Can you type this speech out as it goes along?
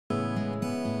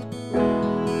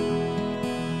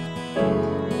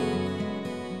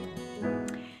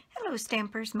Hello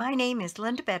Stampers, my name is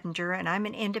Linda Bedinger and I'm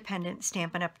an independent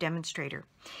Stampin' Up! Demonstrator.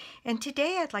 And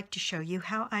today I'd like to show you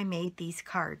how I made these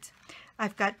cards.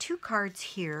 I've got two cards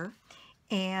here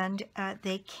and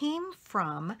they came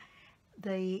from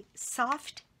the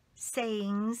Soft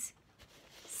Sayings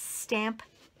Stamp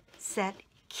Set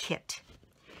Kit.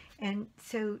 And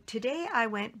so today I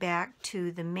went back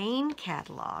to the main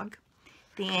catalog,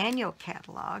 the annual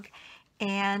catalog,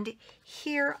 and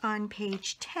here on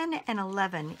page 10 and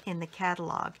 11 in the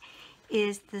catalog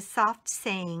is the Soft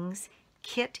Sayings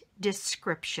Kit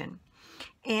description.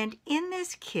 And in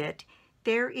this kit,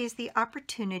 there is the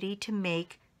opportunity to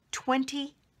make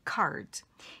 20 cards.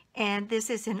 And this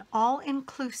is an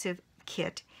all-inclusive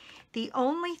kit. The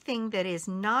only thing that is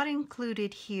not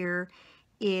included here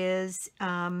is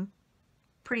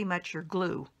pretty much your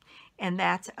glue. And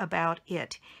that's about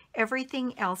it.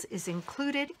 Everything else is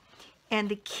included. And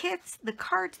the kits, the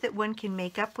cards that one can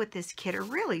make up with this kit are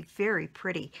really very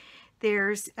pretty.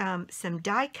 There's some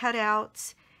die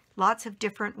cutouts, lots of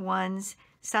different ones,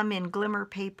 some in glimmer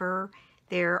paper.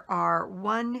 There are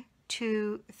 4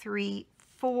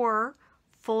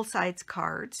 full-size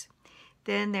cards.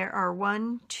 Then there are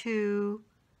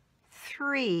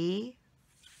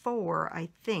 4, I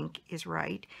think is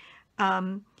right,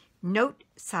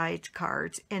 note-size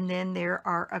cards. And then there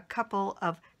are a couple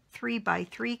of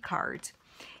 3x3 cards.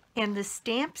 And the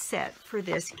stamp set for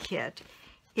this kit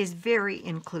is very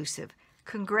inclusive.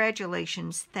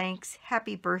 Congratulations, thanks,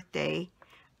 happy birthday.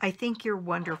 I think you're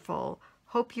wonderful.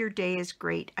 Hope your day is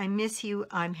great. I miss you.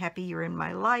 I'm happy you're in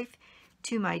my life.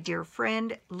 To my dear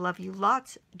friend, love you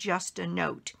lots, just a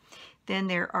note. Then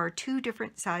there are 2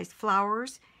 different size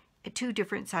flowers, 2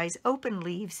 different size open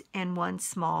leaves, and 1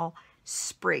 small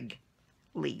sprig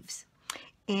leaves.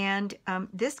 And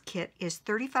this kit is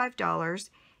 $35,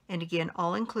 and again,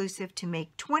 all-inclusive to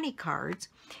make 20 cards.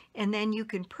 And then you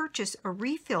can purchase a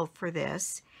refill for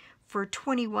this for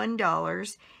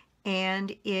 $21,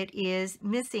 and it is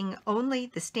missing only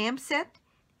the stamp set,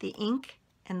 the ink,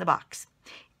 and the box.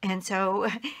 And so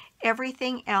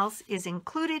everything else is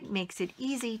included, makes it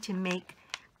easy to make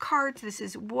cards. This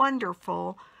is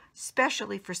wonderful,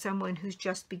 especially for someone who's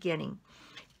just beginning.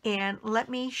 And let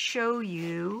me show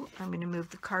you, I'm going to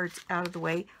move the cards out of the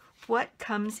way, what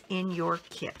comes in your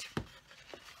kit.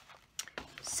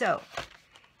 So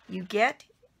you get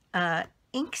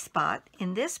ink spot.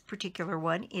 In this particular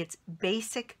one, it's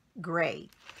basic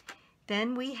gray.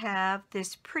 Then we have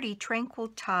this pretty Tranquil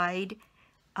Tide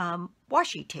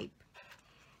washi tape.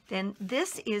 Then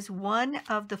this is one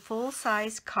of the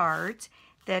full-size cards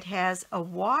that has a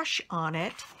wash on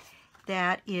it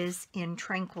that is in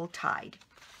Tranquil Tide.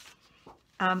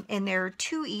 And there are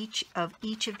 2 each of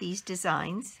these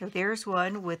designs. So there's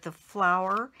one with the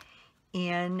flower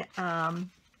in,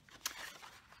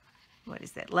 what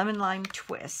is that, Lemon Lime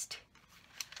Twist.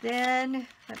 Then,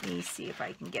 let me see if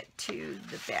I can get to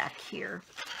the back here.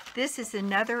 This is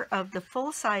another of the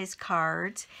full-size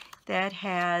cards that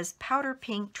has powder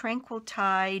pink, Tranquil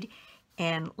Tide,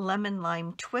 and Lemon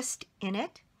Lime Twist in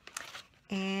it.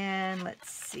 And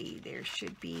let's see, there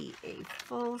should be a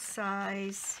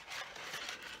full-size...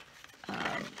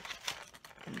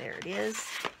 and there it is,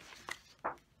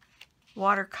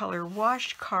 watercolor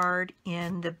wash card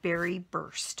in the Berry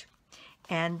Burst.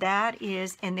 And that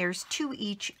is, and there's 2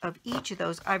 each of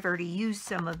those. I've already used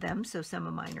some of them, so some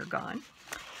of mine are gone.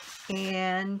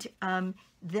 And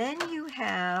then you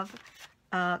have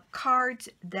cards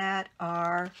that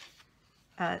are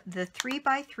the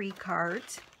 3x3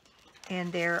 cards,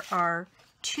 and there are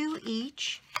 2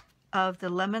 each of the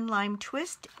Lemon Lime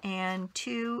Twist and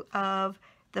 2 of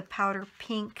the powder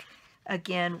pink,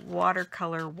 again,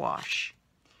 watercolor wash.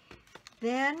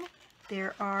 Then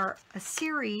there are a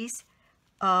series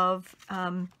of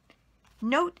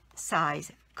note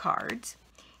size cards,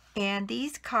 and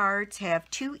these cards have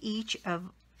 2 each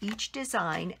of each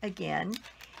design again,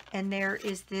 and there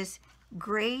is this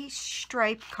gray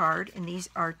stripe card, and these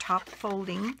are top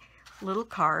folding little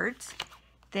cards.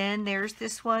 Then there's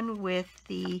this one with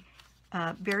the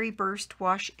Berry Burst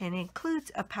wash, and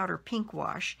includes a powder pink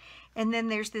wash. And then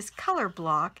there's this color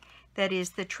block that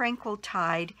is the Tranquil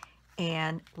Tide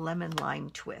and Lemon Lime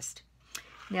Twist.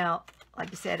 Now,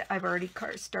 like I said, I've already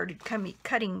started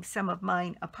cutting some of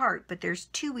mine apart, but there's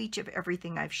 2 each of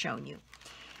everything I've shown you.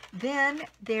 Then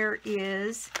there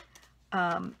is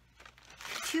 2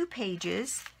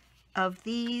 pages of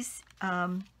these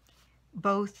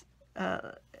both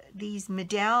these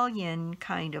medallion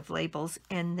kind of labels,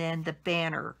 and then the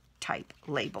banner type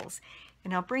labels.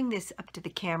 And I'll bring this up to the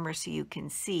camera so you can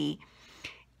see.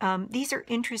 These are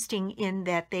interesting in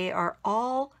that they are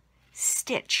all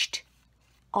stitched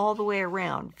all the way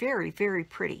around. Very, very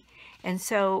pretty. And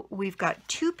so we've got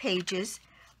 2 pages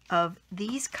of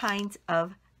these kinds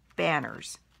of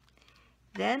banners.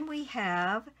 Then we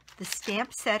have the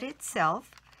stamp set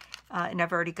itself, and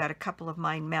I've already got a couple of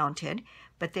mine mounted,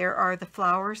 but there are the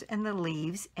flowers and the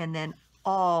leaves, and then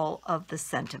all of the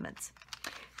sentiments.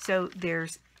 So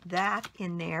there's that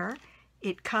in there.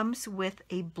 It comes with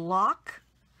a block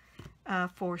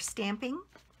for stamping,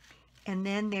 and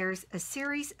then there's a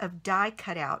series of die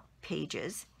cutout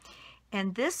pages,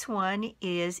 and this one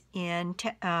is in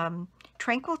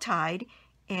Tranquil Tide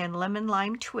and Lemon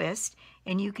Lime Twist,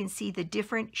 and you can see the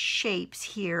different shapes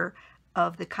here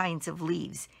of the kinds of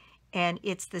leaves, and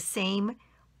it's the same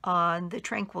on the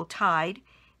Tranquil Tide,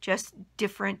 just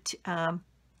different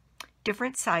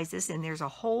sizes, and there's a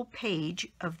whole page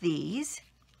of these.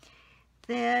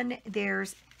 Then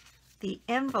there's the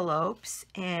envelopes,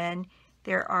 and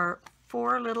there are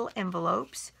 4 little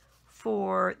envelopes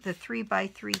for the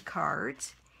 3x3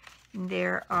 cards.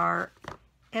 There are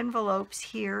envelopes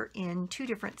here in 2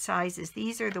 different sizes.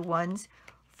 These are the ones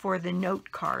for the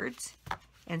note cards,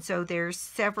 and so there's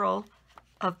several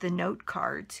of the note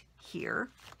cards here.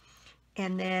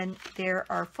 And then there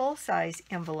are full-size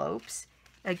envelopes,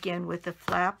 again with the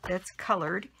flap that's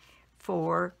colored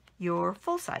for your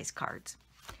full-size cards.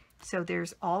 So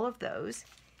there's all of those.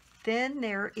 Then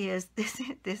there is this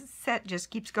set just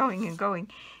keeps going and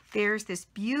going. There's this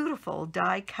beautiful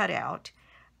die cutout,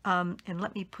 and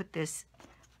let me put this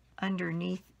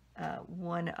underneath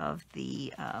one of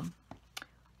the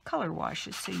color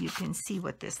washes so you can see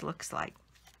what this looks like.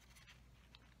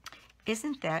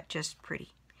 Isn't that just pretty?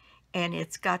 And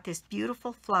it's got this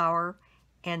beautiful flower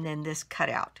and then this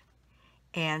cutout.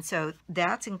 And so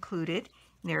that's included.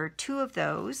 There are 2 of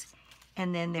those,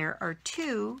 and then there are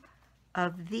 2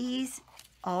 of these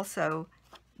also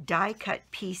die cut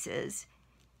pieces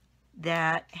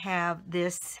that have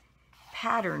this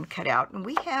pattern cut out. And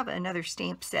we have another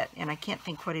stamp set, and I can't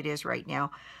think what it is right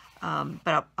now,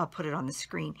 but I'll put it on the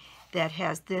screen, that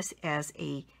has this as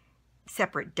a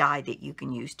separate die that you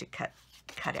can use to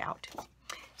cut out.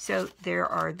 So there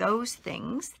are those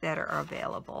things that are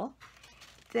available.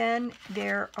 Then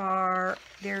there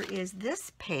is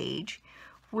this page,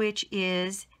 which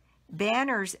is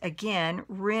banners again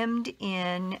rimmed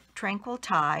in Tranquil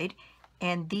Tide,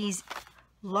 and these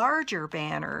larger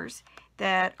banners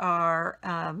that are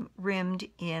rimmed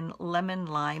in Lemon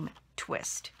Lime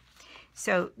Twist.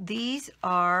 So these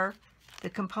are the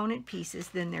component pieces.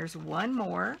 Then there's one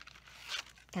more,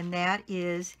 and that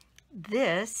is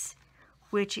this,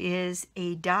 which is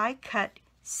a die cut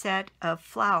set of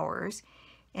flowers,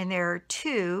 and there are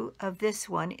 2 of this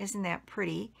one. Isn't that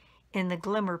pretty? In the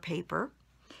glimmer paper.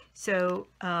 So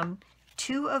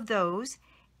 2 of those,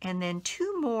 and then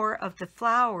 2 more of the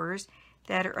flowers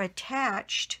that are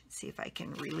attached. Let's see if I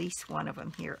can release one of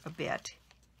them here a bit.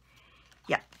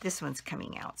 Yeah, this one's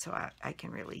coming out, so I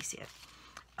can release it.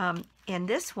 And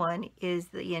this one is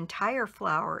the entire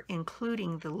flower,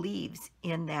 including the leaves,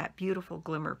 in that beautiful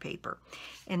glimmer paper.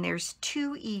 And there's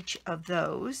 2 each of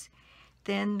those.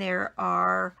 Then there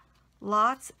are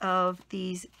lots of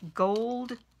these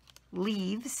gold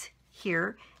leaves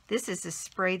here. This is a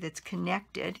spray that's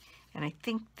connected, and I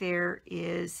think there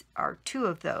are 2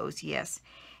 of those, yes.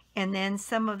 And then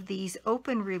some of these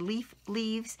open relief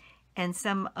leaves and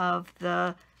some of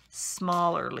the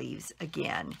smaller leaves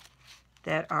again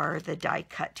that are the die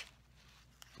cut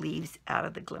leaves out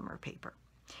of the glimmer paper.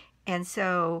 And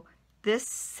so this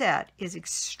set is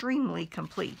extremely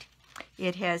complete.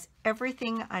 It has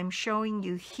everything I'm showing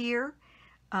you here,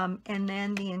 and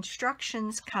then the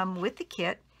instructions come with the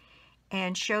kit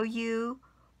and show you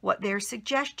what their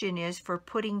suggestion is for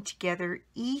putting together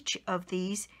each of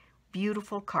these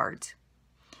beautiful cards.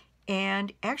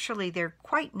 And actually they're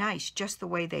quite nice just the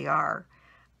way they are.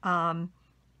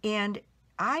 And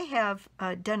I have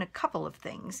done a couple of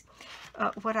things.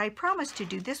 What I promised to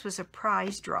do, this was a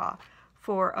prize draw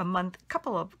for a month,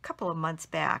 couple of months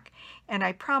back, and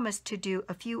I promised to do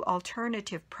a few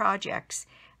alternative projects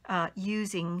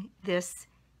using this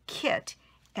kit,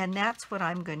 and that's what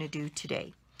I'm going to do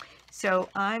today. So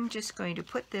I'm just going to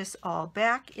put this all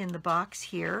back in the box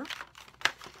here,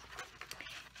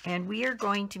 and we are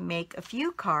going to make a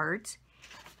few cards.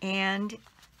 And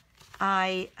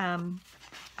I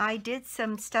did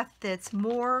some stuff that's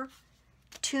more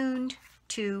tuned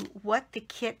to what the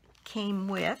kit came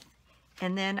with,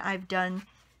 and then I've done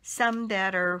some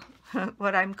that are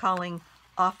what I'm calling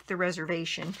off the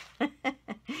reservation.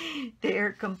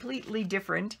 They're completely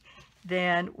different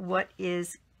than what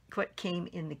came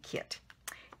in the kit.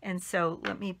 And so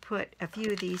let me put a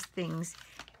few of these things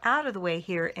out of the way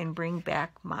here and bring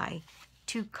back my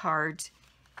 2 cards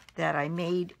that I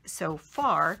made so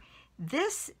far.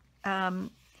 This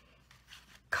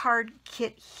card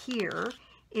kit here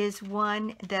is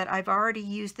one that I've already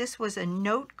used. This was a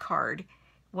note card,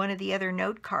 one of the other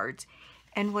note cards.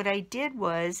 And what I did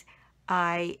was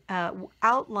I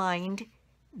outlined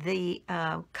the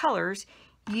colors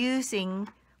using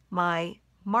my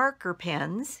marker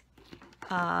pens,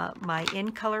 my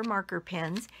in-color marker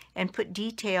pens, and put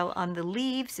detail on the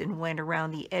leaves and went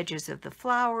around the edges of the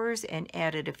flowers and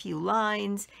added a few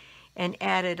lines and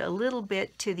added a little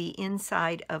bit to the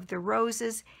inside of the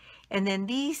roses. And then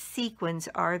these sequins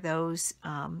are those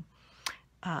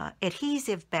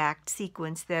adhesive-backed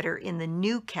sequins that are in the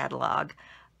new catalog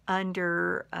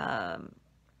under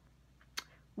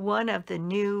one of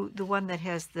the one that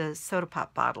has the soda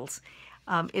pop bottles.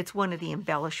 It's one of the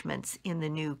embellishments in the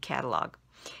new catalog.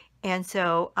 And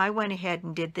so I went ahead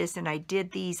and did this, and I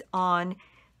did these on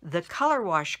the color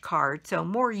wash card, so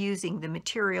more using the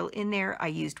material in there. I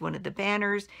used one of the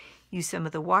banners, used some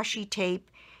of the washi tape,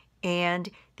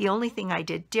 and the only thing I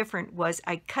did different was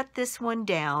I cut this one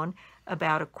down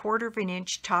about 1/4 of an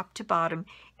inch top to bottom,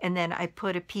 and then I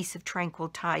put a piece of Tranquil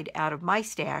Tide out of my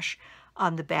stash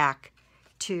on the back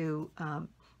to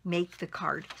make the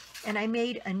card. And I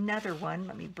made another one.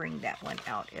 Let me bring that one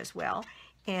out as well.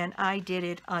 And I did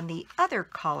it on the other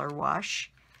color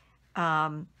wash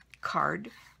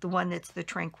card, the one that's the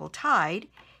Tranquil Tide,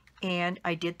 and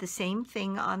I did the same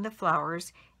thing on the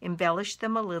flowers, embellished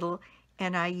them a little,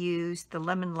 and I used the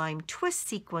lemon lime twist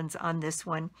sequins on this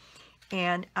one,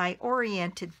 and I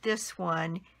oriented this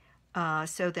one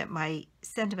so that my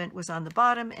sentiment was on the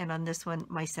bottom, and on this one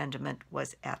my sentiment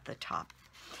was at the top.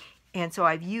 And so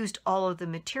I've used all of the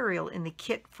material in the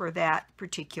kit for that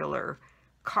particular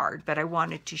card, but I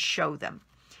wanted to show them.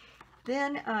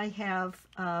 Then I have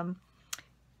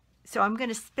so I'm going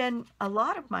to spend a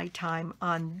lot of my time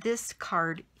on this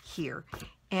card here.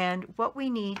 And what we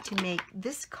need to make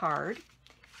this card,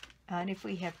 and if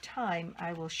we have time,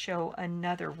 I will show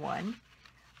another one.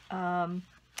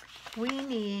 We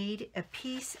need a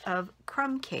piece of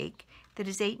crumb cake that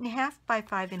is 8.5 by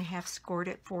 5.5 scored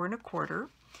at 4 1/4.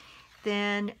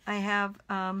 Then I have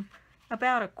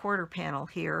about a 1/4 panel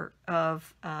here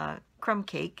of crumb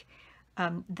cake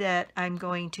that I'm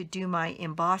going to do my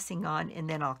embossing on, and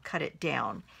then I'll cut it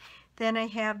down. Then I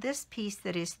have this piece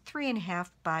that is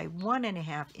 3.5 by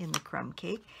 1.5 in the crumb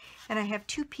cake, and I have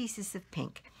 2 pieces of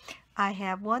pink. I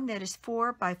have one that is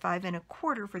 4 by 5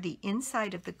 1/4 for the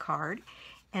inside of the card,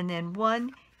 and then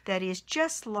one that is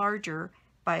just larger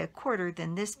by 1/4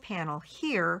 than this panel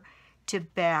here to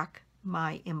back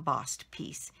my embossed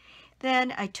piece.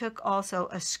 Then I took also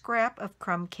a scrap of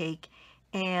crumb cake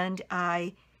and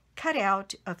I cut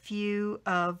out a few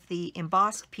of the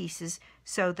embossed pieces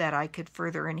so that I could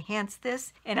further enhance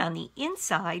this. And on the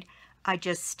inside, I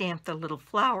just stamped the little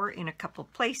flower in a couple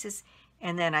places,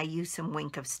 and then I used some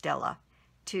Wink of Stella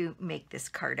to make this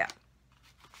card up.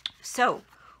 So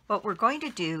what we're going to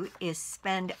do is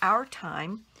spend our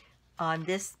time on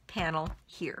this panel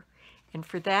here. And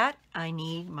for that, I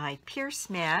need my Pierce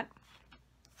mat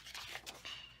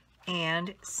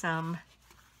and some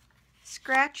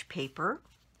scratch paper.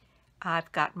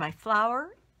 I've got my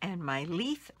flower and my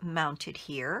leaf mounted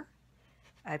here.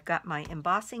 I've got my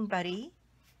embossing buddy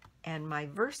and my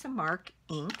Versamark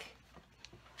ink.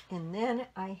 And then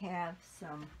I have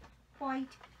some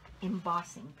white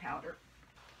embossing powder.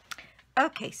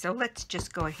 Okay, so let's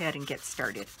just go ahead and get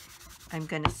started. I'm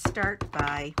going to start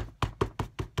by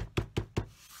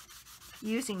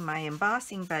using my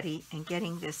embossing buddy and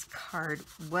getting this card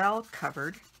well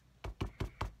covered.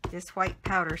 This white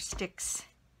powder sticks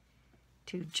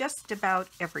to just about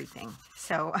everything,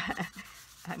 so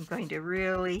I'm going to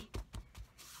really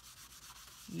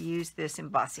use this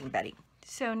embossing buddy.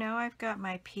 So now I've got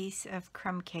my piece of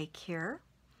crumb cake here,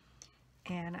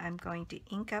 and I'm going to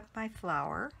ink up my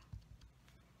flower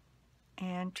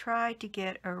and try to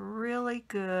get a really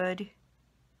good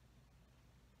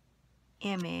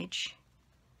image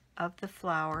of the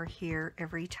flower here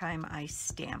every time I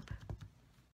stamp.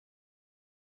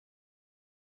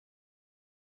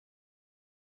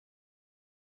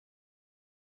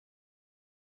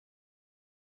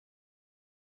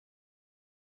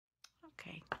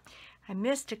 Okay, I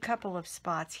missed a couple of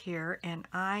spots here, and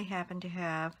I happen to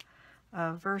have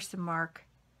a Versamark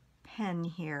pen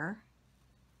here,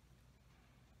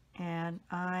 and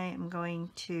I am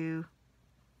going to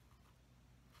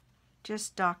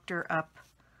just doctor up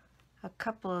a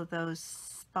couple of those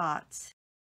spots.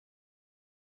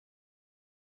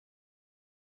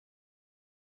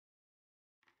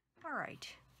 All right,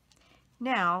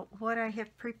 now what I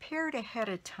have prepared ahead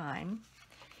of time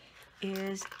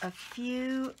is a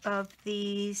few of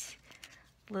these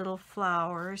little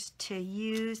flowers to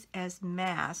use as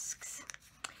masks,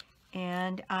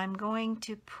 and I'm going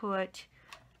to put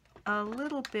a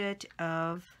little bit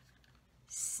of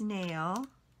snail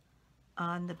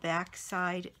on the back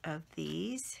side of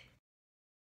these.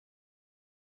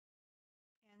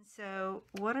 And so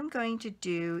what I'm going to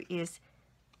do is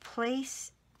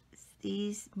place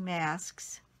these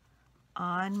masks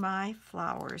on my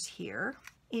flowers here.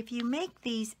 If you make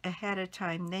these ahead of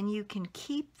time, then you can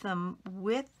keep them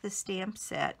with the stamp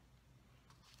set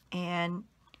and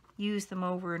use them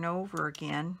over and over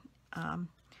again,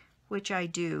 which I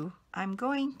do. I'm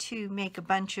going to make a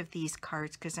bunch of these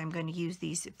cards because I'm going to use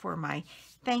these for my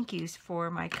thank yous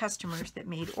for my customers that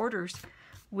made orders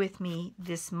with me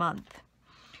this month.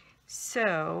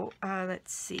 So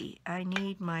let's see, I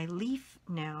need my leaf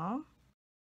now.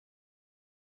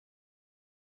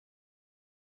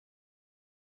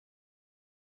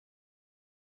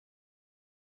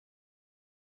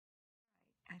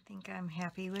 I think I'm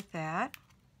happy with that.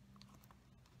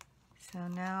 So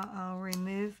now I'll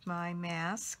remove my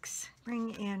masks,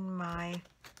 bring in my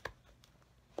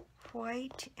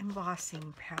white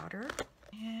embossing powder,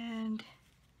 and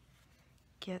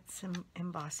get some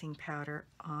embossing powder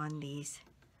on these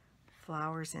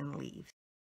flowers and leaves.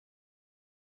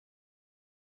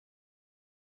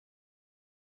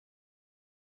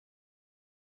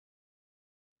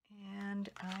 And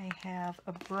I have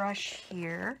a brush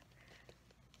here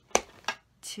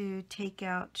to take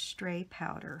out stray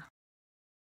powder.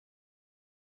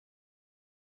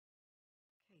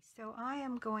 Okay, so I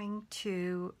am going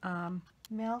to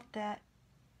melt that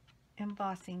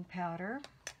embossing powder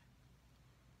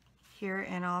here,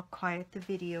 and I'll quiet the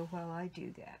video while I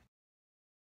do that.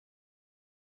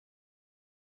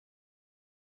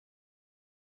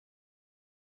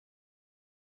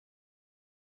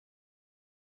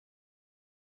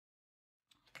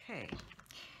 Okay,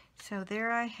 so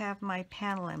there I have my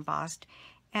panel embossed,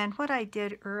 and what I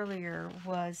did earlier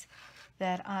was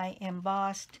that I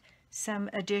embossed some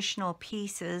additional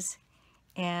pieces,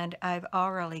 and I've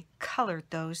already colored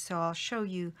those, so I'll show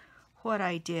you what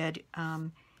I did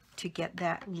to get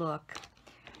that look.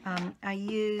 I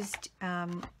used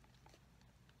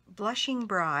Blushing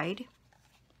Bride,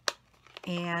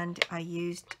 and I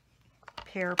used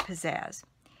Pear Pizzazz.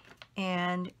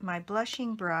 And my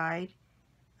Blushing Bride,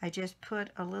 I just put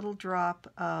a little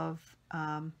drop of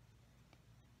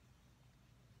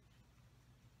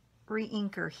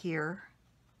re-inker here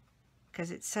because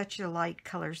it's such a light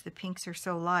colors. The pinks are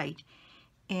so light.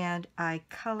 And I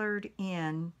colored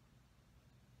in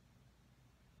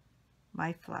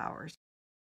my flowers.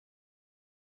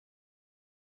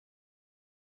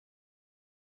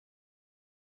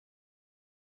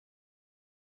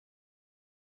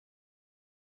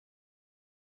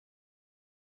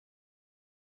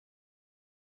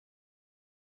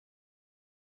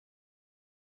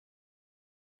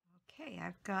 Okay,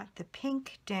 I've got the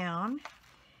pink down,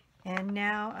 and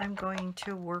now I'm going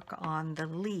to work on the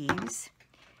leaves.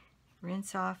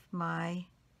 Rinse off my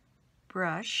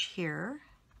brush here,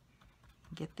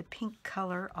 get the pink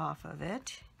color off of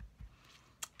it,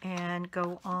 and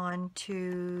go on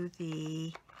to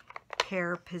the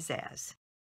Pear Pizzazz.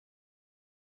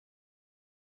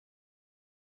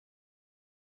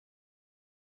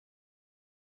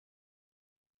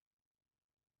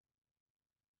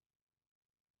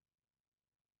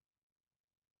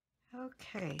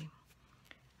 Okay,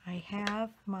 I have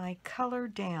my color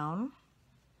down,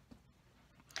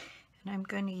 and I'm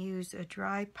going to use a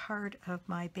dry part of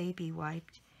my baby wipe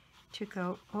to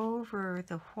go over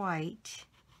the white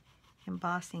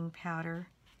embossing powder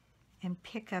and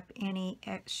pick up any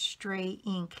stray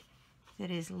ink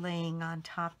that is laying on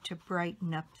top to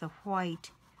brighten up the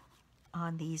white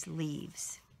on these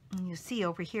leaves. And you see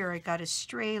over here I got a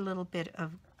stray little bit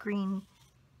of green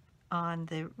on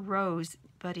the rose,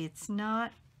 but it's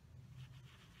not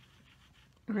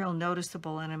real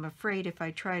noticeable, and I'm afraid if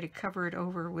I try to cover it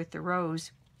over with the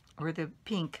rose or the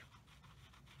pink,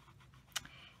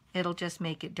 it'll just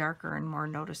make it darker and more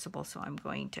noticeable, so I'm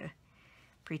going to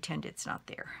pretend it's not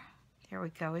there. There we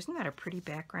go. Isn't that a pretty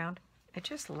background? I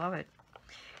just love it.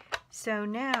 So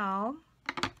now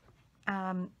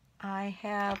I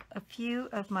have a few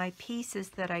of my pieces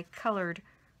that I colored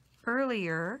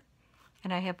earlier,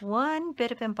 and I have one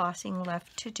bit of embossing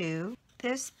left to do.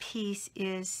 This piece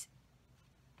needs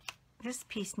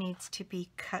to be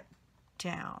cut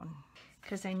down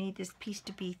because I need this piece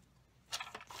to be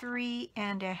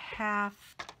 3.5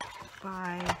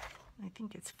 by, I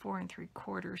think it's 4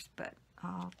 3/4, but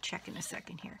I'll check in a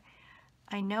second here.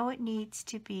 I know it needs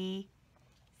to be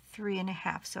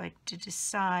 3.5. So I have to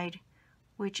decide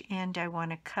which end I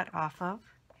want to cut off of.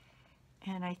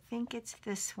 And I think it's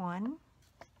this one.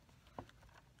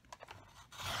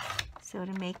 So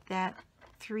to make that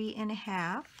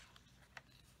 3.5,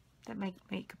 that might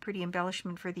make a pretty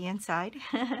embellishment for the inside.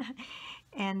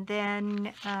 And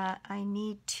then I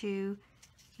need to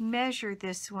measure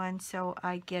this one so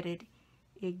I get it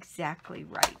exactly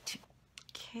right.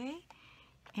 Okay,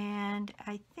 and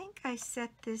I think I set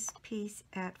this piece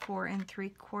at 4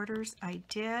 3/4. I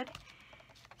did.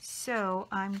 So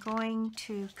I'm going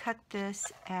to cut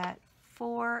this at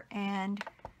 4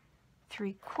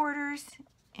 3/4,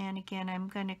 and again I'm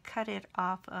going to cut it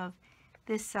off of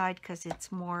this side because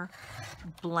it's more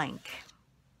blank.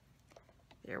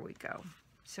 There we go.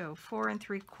 So 4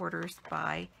 3/4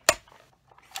 by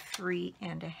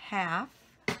 3.5,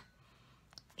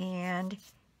 and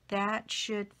that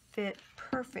should fit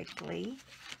perfectly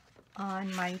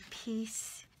on my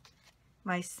piece,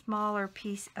 my smaller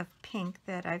piece of pink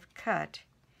that I've cut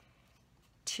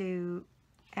to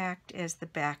act as the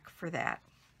back for that.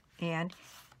 And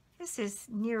this is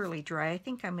nearly dry. I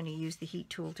think I'm going to use the heat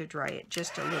tool to dry it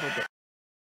just a little bit.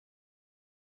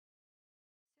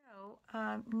 So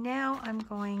now I'm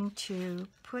going to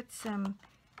put some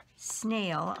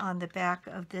snail on the back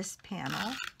of this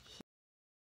panel.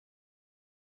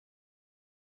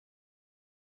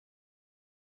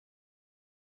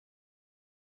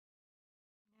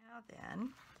 Now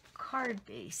then, card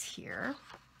base here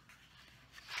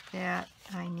that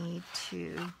I need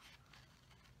to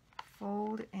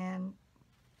fold and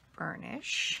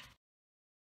burnish.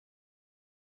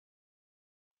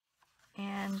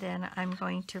 And then I'm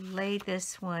going to lay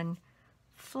this one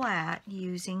flat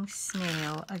using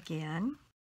snail again.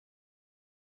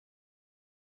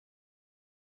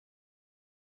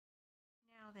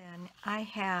 Now then, I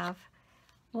have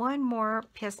one more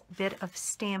bit of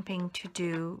stamping to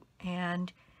do,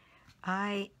 and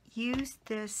I use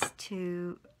this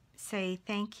to say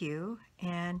thank you.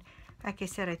 And like I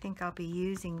said, I think I'll be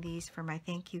using these for my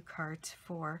thank you cards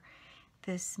for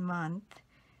this month.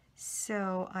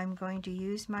 So I'm going to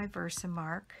use my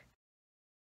Versamark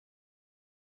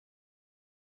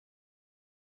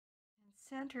and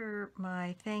center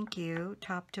my thank you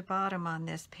top to bottom on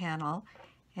this panel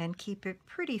and keep it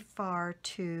pretty far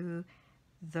to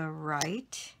the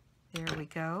right. There we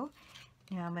go.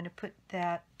 Now I'm going to put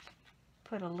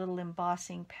a little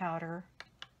embossing powder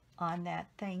on that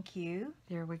thank you.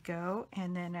 There we go.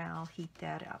 And then I'll heat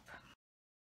that up.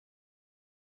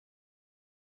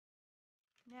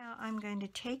 Now I'm going to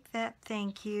take that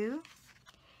thank you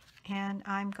and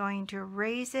I'm going to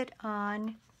raise it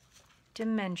on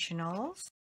dimensionals.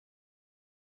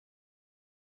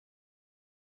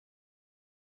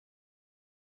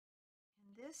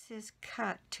 And this is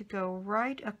cut to go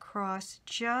right across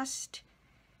just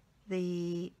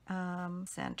the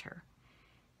center.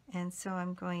 And so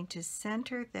I'm going to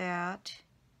center that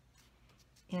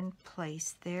in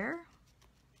place there.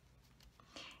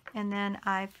 And then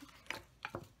I've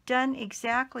done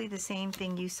exactly the same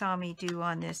thing you saw me do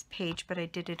on this page, but I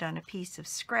did it on a piece of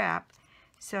scrap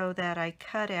so that I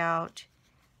cut out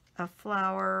a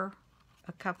flower,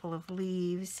 a couple of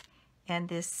leaves, and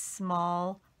this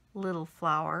small little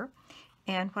flower.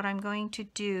 And what I'm going to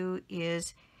do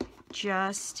is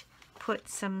just put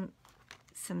some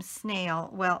snail.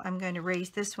 Well, I'm going to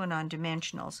raise this one on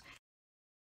dimensionals.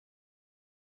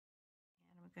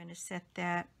 And I'm going to set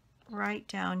that right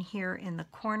down here in the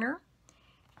corner.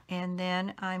 And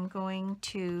then I'm going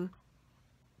to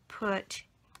put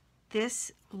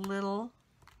this little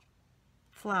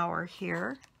flower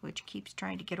here, which keeps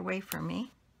trying to get away from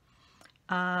me,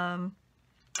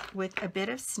 with a bit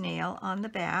of snail on the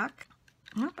back.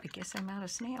 Nope, I guess I'm out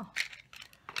of snail.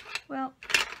 Well,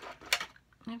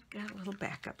 I've got a little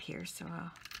backup here, so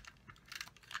I'll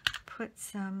put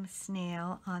some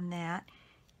snail on that.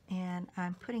 And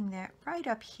I'm putting that right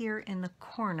up here in the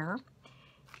corner.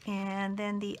 And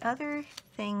then the other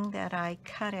thing that I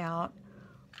cut out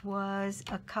was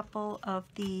a couple of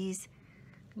these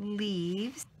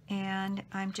leaves, and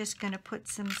I'm just going to put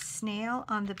some snail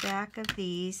on the back of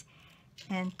these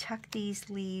and tuck these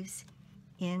leaves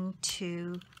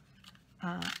into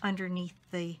underneath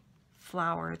the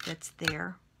flower that's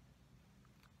there.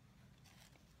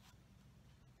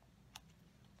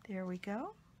 There we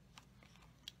go.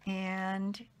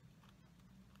 And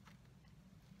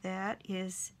that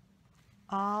is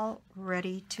all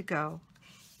ready to go.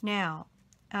 Now,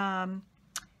 I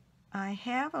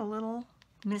have a little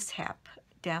mishap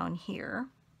down here,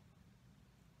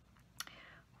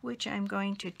 which I'm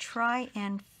going to try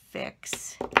and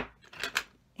fix.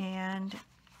 And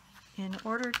in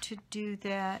order to do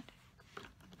that,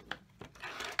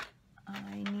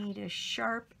 I need a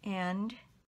sharp end.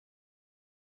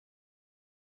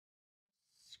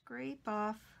 Scrape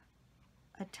off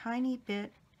a tiny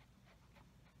bit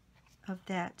of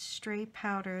that stray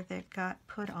powder that got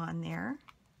put on there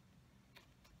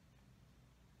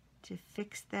to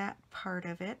fix that part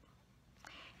of it.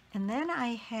 And then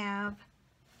I have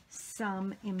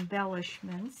some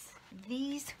embellishments.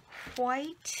 These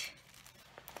white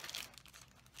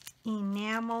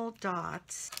enamel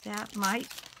dots, that might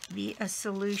be a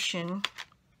solution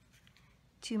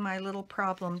to my little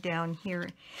problem down here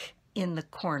in the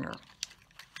corner.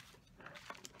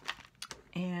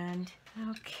 And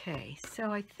okay,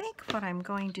 so I think what I'm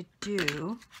going to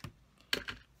do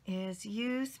is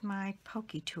use my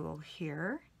pokey tool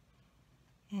here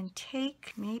and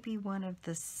take maybe one of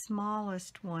the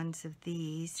smallest ones of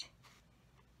these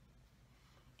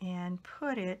and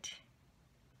put it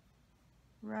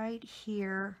right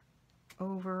here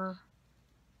over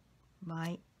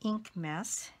my ink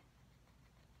mess.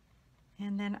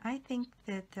 And then I think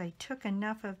that I took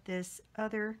enough of this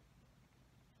other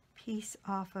piece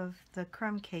off of the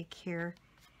crumb cake here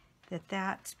that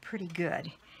that's pretty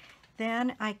good.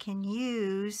 Then I can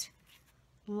use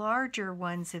larger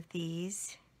ones of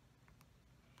these,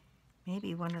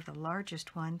 maybe one of the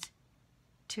largest ones,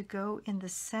 to go in the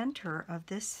center of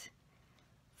this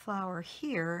flower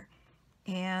here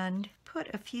and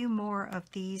put a few more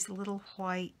of these little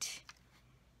white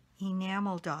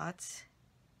enamel dots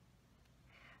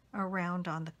around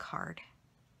on the card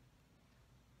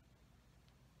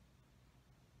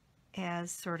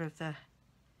as sort of the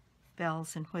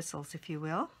bells and whistles, if you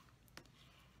will.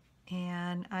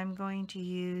 And I'm going to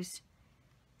use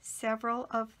several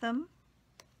of them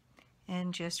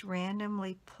and just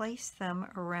randomly place them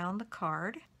around the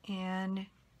card. And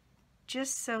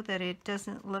just so that it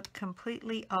doesn't look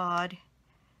completely odd,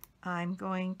 I'm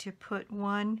going to put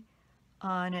one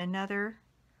on another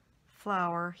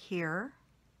flower here.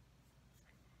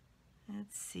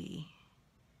 Let's see.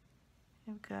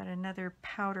 I've got another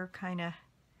powder kind of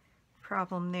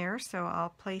problem there, so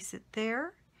I'll place it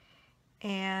there.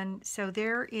 And so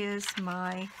there is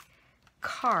my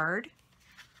card.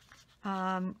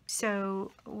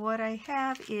 So what I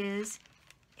have is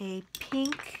a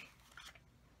pink,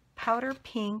 powder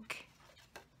pink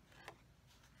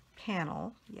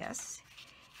panel, yes.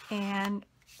 And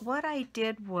what I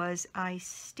did was I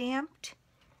stamped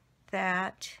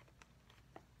that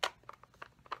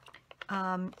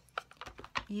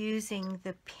using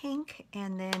the pink,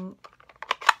 and then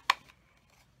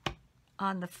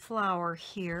on the flower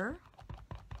here,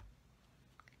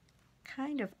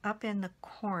 kind of up in the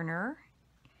corner.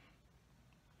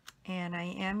 And I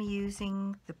am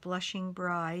using the Blushing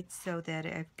Bride so that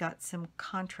I've got some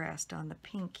contrast on the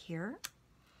pink here.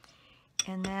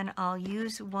 And then I'll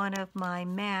use one of my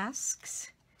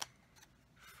masks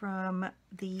from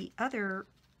the other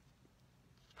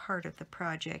part of the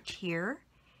project here,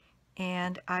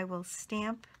 and I will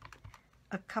stamp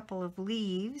a couple of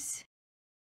leaves.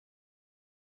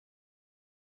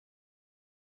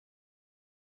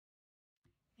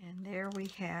 And there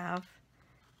we have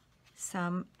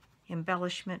some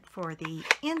embellishment for the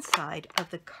inside of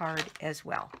the card as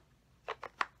well.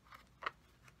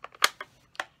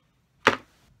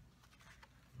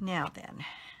 Now then,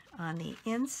 on the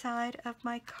inside of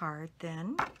my card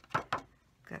then,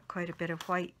 got quite a bit of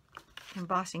white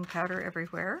embossing powder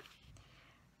everywhere.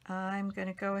 I'm going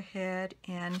to go ahead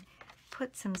and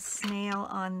put some snail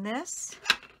on this.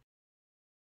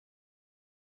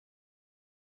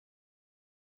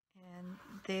 And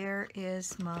there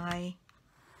is the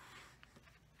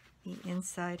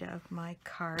inside of my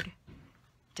card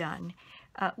done.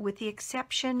 With the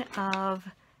exception of,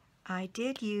 I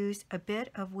did use a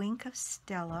bit of Wink of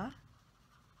Stella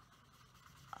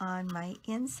on my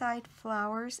inside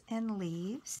flowers and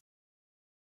leaves.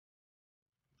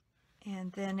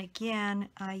 And then again,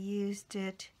 I used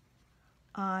it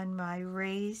on my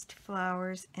raised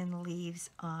flowers and leaves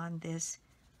on this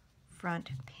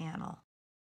front panel.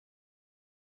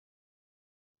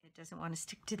 It doesn't want to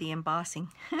stick to the embossing.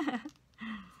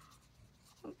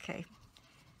 Okay,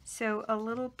 so a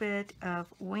little bit of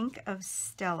Wink of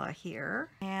Stella here,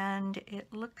 and it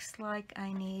looks like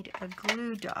I need a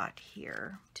glue dot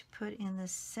here to put in the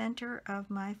center of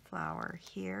my flower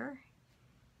here,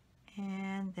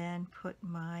 and then put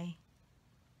my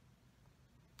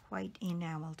white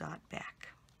enamel dot back.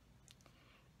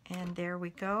 And there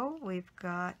we go, we've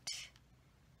got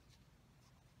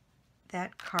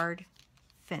that card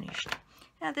finished.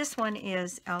 Now this one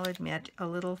is, I'll admit, a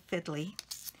little fiddly.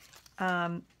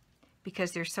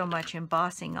 because there's so much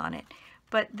embossing on it.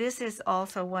 But this is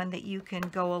also one that you can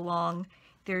go along.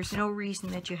 There's no reason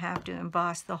that you have to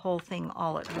emboss the whole thing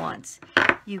all at once.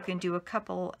 You can do a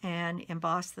couple and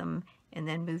emboss them and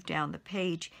then move down the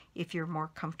page if you're more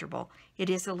comfortable. It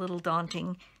is a little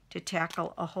daunting to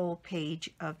tackle a whole page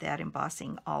of that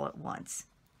embossing all at once.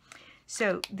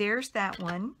 So there's that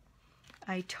one.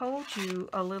 I told you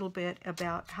a little bit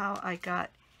about how I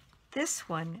got this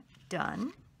one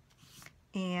done,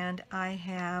 and I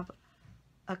have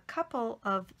a couple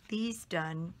of these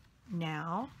done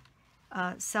now,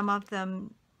 some of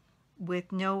them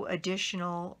with no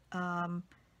additional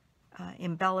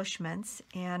embellishments,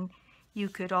 and you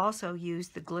could also use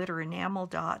the glitter enamel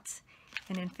dots.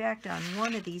 And in fact, on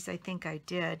one of these, I think I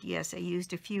did, yes, I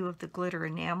used a few of the glitter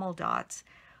enamel dots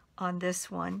on this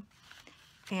one.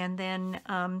 And then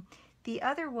the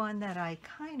other one that I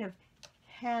kind of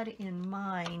had in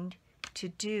mind to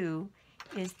do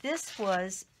is this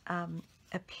was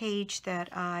a page that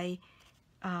I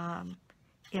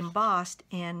embossed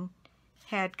and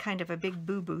had kind of a big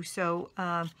boo-boo. So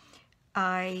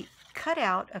I cut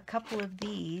out a couple of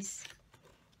these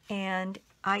and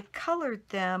I colored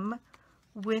them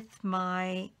with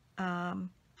my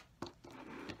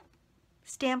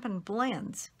Stampin'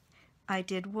 Blends. I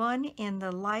did one in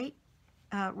the light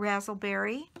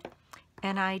raspberry,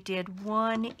 and I did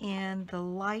one in the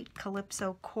light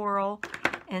Calypso Coral,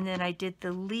 and then I did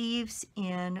the leaves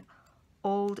in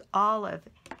Old Olive.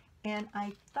 And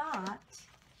I thought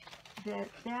that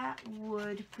that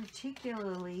would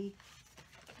particularly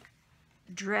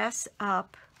dress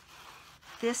up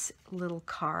this little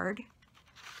card,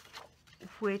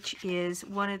 which is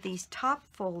one of these top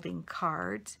folding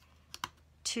cards,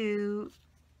 to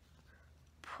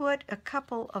put a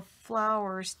couple of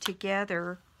flowers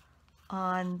together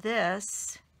on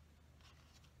this,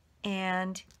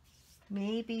 and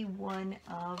maybe one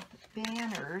of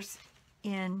banners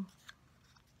in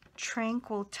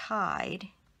Tranquil Tide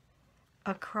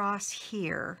across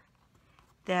here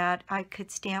that I could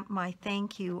stamp my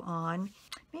thank you on.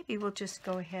 Maybe we'll just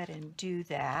go ahead and do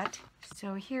that.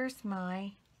 So here's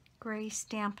my gray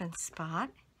Stampin' Spot,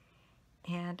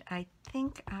 and I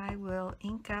think I will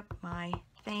ink up my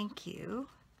thank you.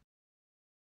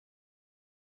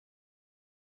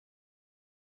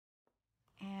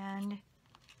 And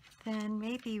then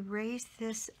maybe raise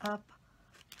this up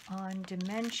on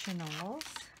dimensionals.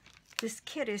 This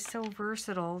kit is so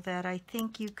versatile that I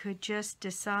think you could just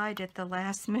decide at the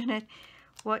last minute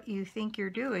what you think you're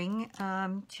doing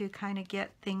to kind of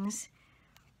get things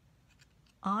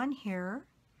on here.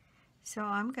 So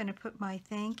I'm going to put my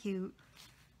thank you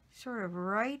sort of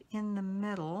right in the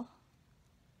middle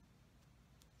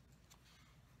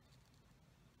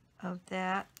of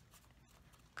that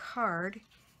card,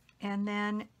 and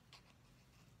then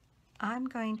I'm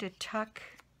going to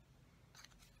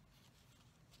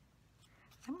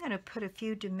put a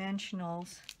few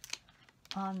dimensionals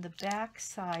on the back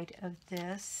side of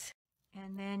this,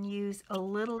 and then use a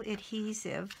little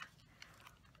adhesive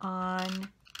on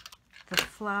the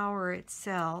flower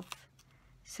itself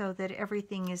so that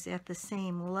everything is at the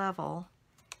same level,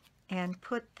 and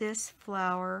put this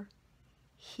flower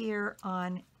here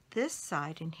on this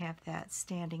side and have that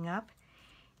standing up,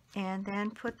 and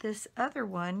then put this other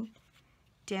one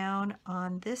down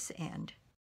on this end.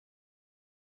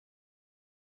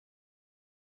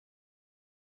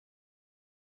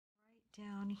 Right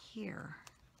down here.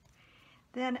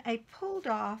 Then I pulled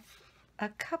off a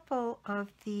couple of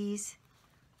these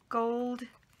gold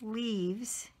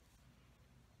leaves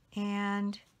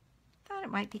and thought it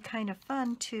might be kind of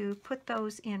fun to put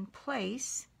those in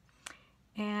place.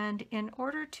 And in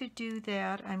order to do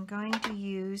that, I'm going to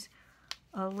use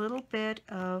a little bit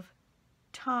of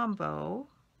Tombow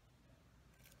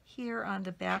here on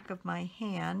the back of my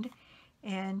hand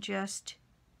and just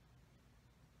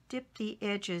dip the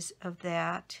edges of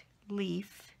that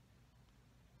leaf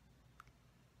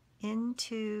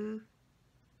into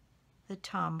the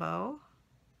Tombow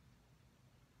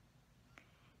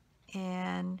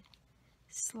and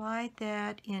slide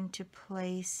that into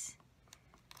place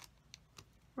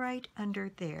right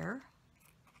under there.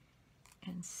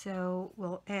 And so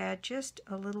we'll add just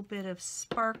a little bit of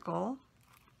sparkle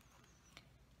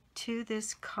to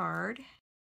this card.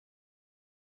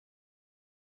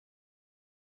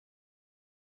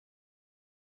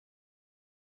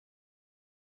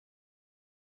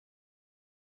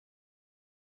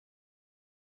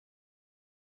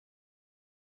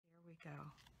 There we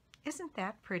go. Isn't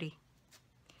that pretty?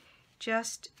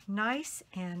 Just nice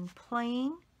and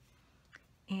plain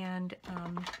and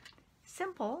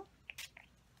simple,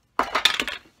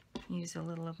 use a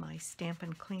little of my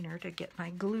Stampin' Cleaner to get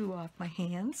my glue off my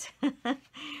hands.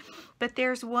 But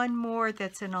there's one more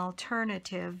that's an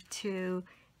alternative to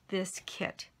this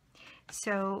kit.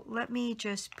 So let me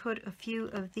just put a few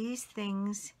of these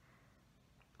things,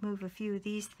 move a few of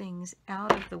these things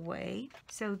out of the way.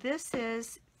 So this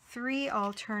is 3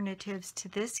 alternatives to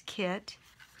this kit.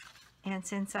 And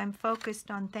since I'm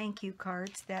focused on thank you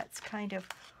cards, that's kind of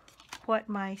what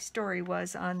my story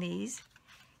was on these.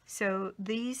 So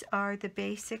these are the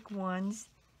basic ones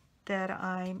that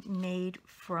I made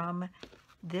from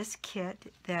this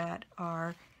kit that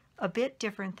are a bit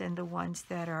different than the ones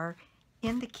that are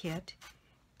in the kit.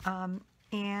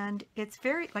 And it's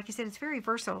very, like I said, it's very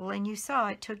versatile. And you saw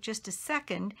it took just a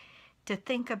second to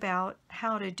think about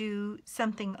how to do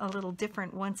something a little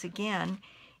different once again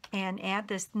and add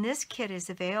this. And this kit is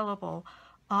available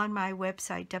on my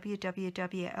website,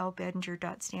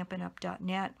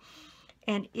 www.lbedinger.stampinup.net.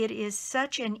 And it is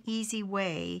such an easy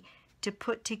way to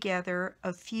put together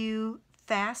a few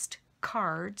fast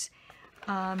cards.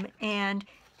 And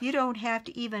you don't have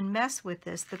to even mess with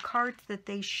this. The cards that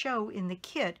they show in the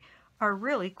kit are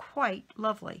really quite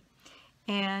lovely.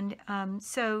 And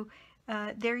so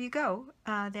there you go.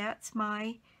 That's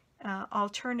my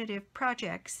alternative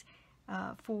projects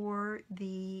for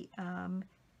the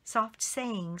Soft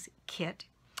Sayings kit.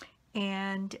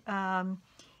 And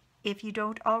if you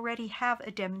don't already have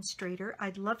a demonstrator,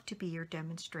 I'd love to be your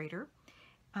demonstrator.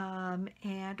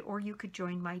 Or you could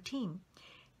join my team.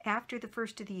 After the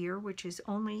first of the year, which is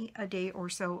only a day or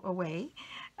so away,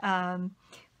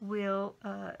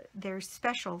 there's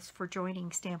specials for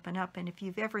joining Stampin' Up! And if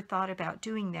you've ever thought about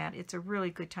doing that, it's a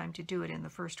really good time to do it in the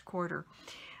first quarter.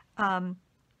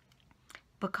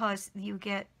 Because you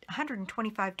get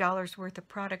 $125 worth of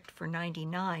product for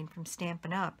 $99 from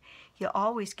Stampin' Up! You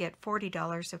always get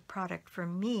 $40 of product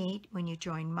from me when you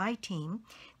join my team.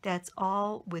 That's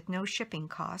all with no shipping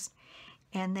cost.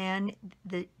 And then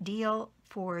the deal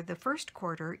for the first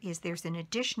quarter is there's an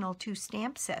additional 2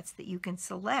 stamp sets that you can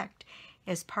select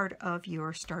as part of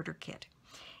your starter kit.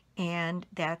 And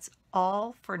that's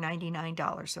all for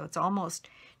 $99. So it's almost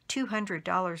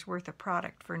 $200 worth of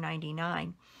product for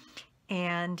 $99.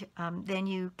 And then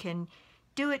you can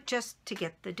do it just to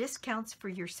get the discounts for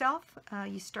yourself.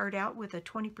 You start out with a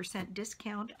 20%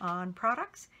 discount on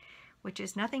products, which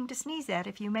is nothing to sneeze at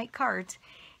if you make cards.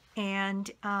 And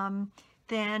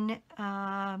then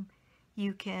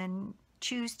you can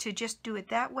choose to just do it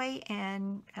that way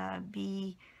and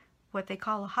be what they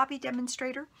call a hobby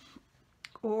demonstrator,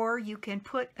 or you can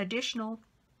put additional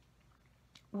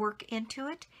work into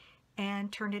it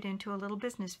and turn it into a little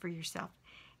business for yourself.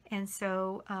 And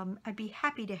so I'd be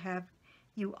happy to have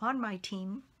you on my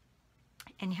team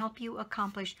and help you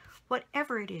accomplish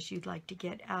whatever it is you'd like to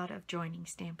get out of joining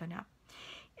Stampin' Up!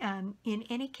 In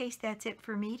any case, that's it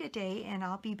for me today, and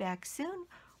I'll be back soon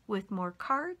with more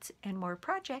cards and more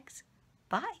projects.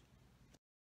 Bye!